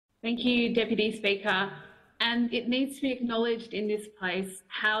Thank you, Deputy Speaker. And it needs to be acknowledged in this place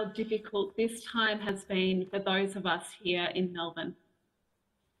how difficult this time has been for those of us here in Melbourne.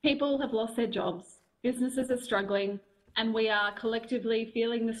 People have lost their jobs, businesses are struggling, and we are collectively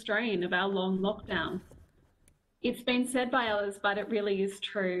feeling the strain of our long lockdown. It's been said by others, but it really is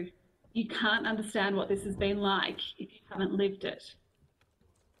true. You can't understand what this has been like if you haven't lived it.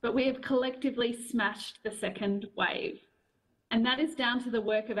 But we have collectively smashed the second wave. And that is down to the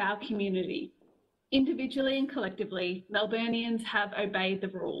work of our community. Individually and collectively, Melburnians have obeyed the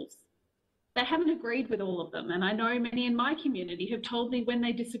rules. They haven't agreed with all of them, and I know many in my community have told me when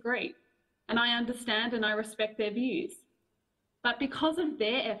they disagree, and I understand and I respect their views. But because of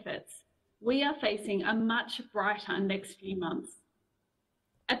their efforts, we are facing a much brighter next few months.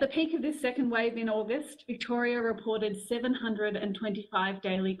 At the peak of this second wave in August, Victoria reported 725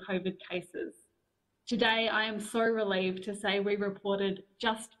 daily COVID cases. Today, I am so relieved to say we reported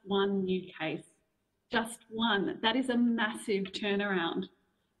just one new case. Just one. That is a massive turnaround.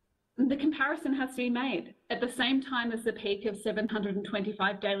 The comparison has to be made. At the same time as the peak of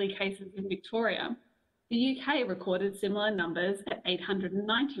 725 daily cases in Victoria, the UK recorded similar numbers at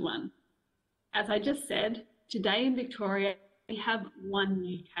 891. As I just said, today in Victoria, we have one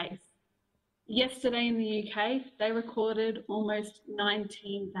new case. Yesterday in the UK, they recorded almost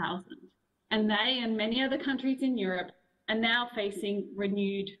 19,000. And they and many other countries in Europe are now facing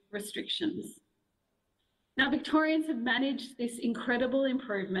renewed restrictions. Now, Victorians have managed this incredible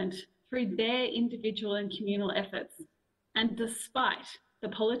improvement through their individual and communal efforts, and despite the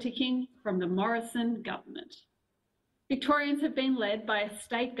politicking from the Morrison government. Victorians have been led by a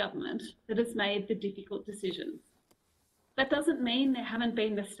state government that has made the difficult decisions. That doesn't mean there haven't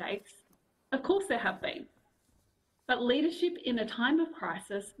been mistakes. Of course there have been. But leadership in a time of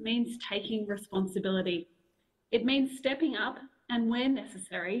crisis means taking responsibility. It means stepping up and, where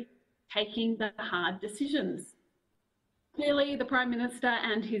necessary, taking the hard decisions. Clearly, the Prime Minister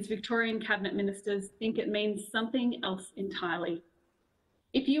and his Victorian Cabinet Ministers think it means something else entirely.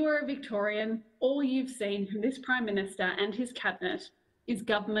 If you are a Victorian, all you've seen from this Prime Minister and his Cabinet is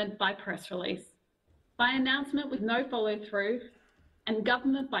government by press release, by announcement with no follow-through, and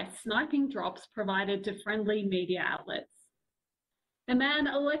government by sniping drops provided to friendly media outlets. The man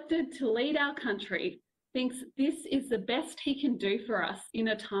elected to lead our country thinks this is the best he can do for us in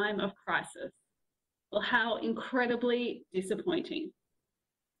a time of crisis. Well, how incredibly disappointing.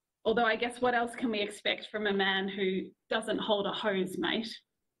 Although I guess what else can we expect from a man who doesn't hold a hose, mate?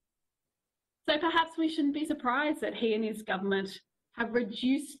 So perhaps we shouldn't be surprised that he and his government have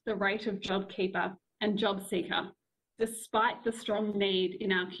reduced the rate of JobKeeper and JobSeeker, despite the strong need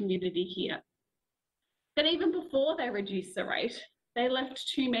in our community here. But even before they reduced the rate, they left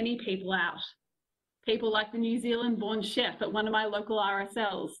too many people out. People like the New Zealand-born chef at one of my local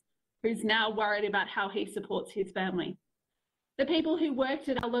RSLs, who's now worried about how he supports his family. The people who worked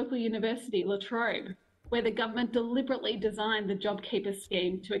at our local university, La Trobe, where the government deliberately designed the JobKeeper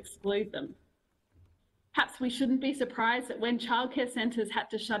scheme to exclude them. Perhaps we shouldn't be surprised that when childcare centres had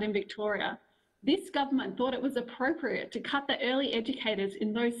to shut in Victoria, this government thought it was appropriate to cut the early educators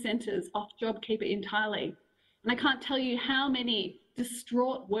in those centres off JobKeeper entirely. And I can't tell you how many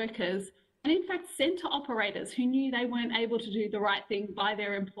distraught workers and in fact centre operators who knew they weren't able to do the right thing by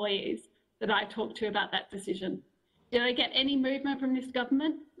their employees that I talked to about that decision. Did I get any movement from this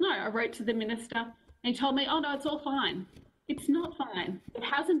government? No, I wrote to the minister and he told me, oh no, it's all fine. It's not fine. It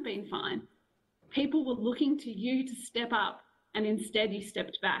hasn't been fine. People were looking to you to step up and instead you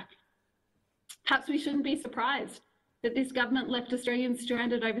stepped back. Perhaps we shouldn't be surprised that this government left Australians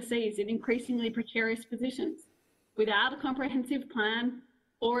stranded overseas in increasingly precarious positions without a comprehensive plan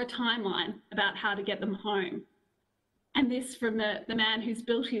or a timeline about how to get them home. And this from the man who's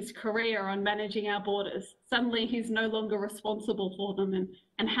built his career on managing our borders. Suddenly he's no longer responsible for them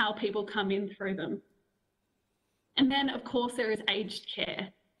and how people come in through them. And then, of course, there is aged care,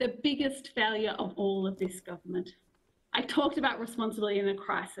 the biggest failure of all of this government. I talked about responsibility in a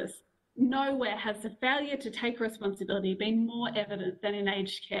crisis. Nowhere has the failure to take responsibility been more evident than in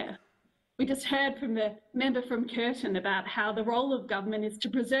aged care. We just heard from the member from Curtin about how the role of government is to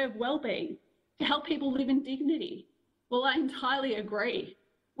preserve well-being, to help people live in dignity. Well, I entirely agree.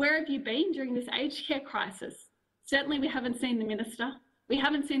 Where have you been during this aged care crisis? Certainly we haven't seen the minister. We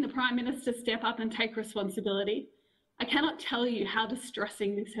haven't seen the Prime Minister step up and take responsibility. I cannot tell you how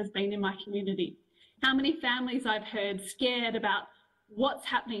distressing this has been in my community. How many families I've heard scared about what's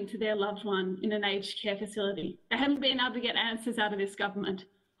happening to their loved one in an aged care facility. They haven't been able to get answers out of this government.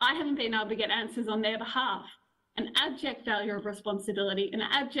 I haven't been able to get answers on their behalf. An abject failure of responsibility, an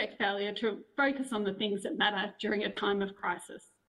abject failure to focus on the things that matter during a time of crisis.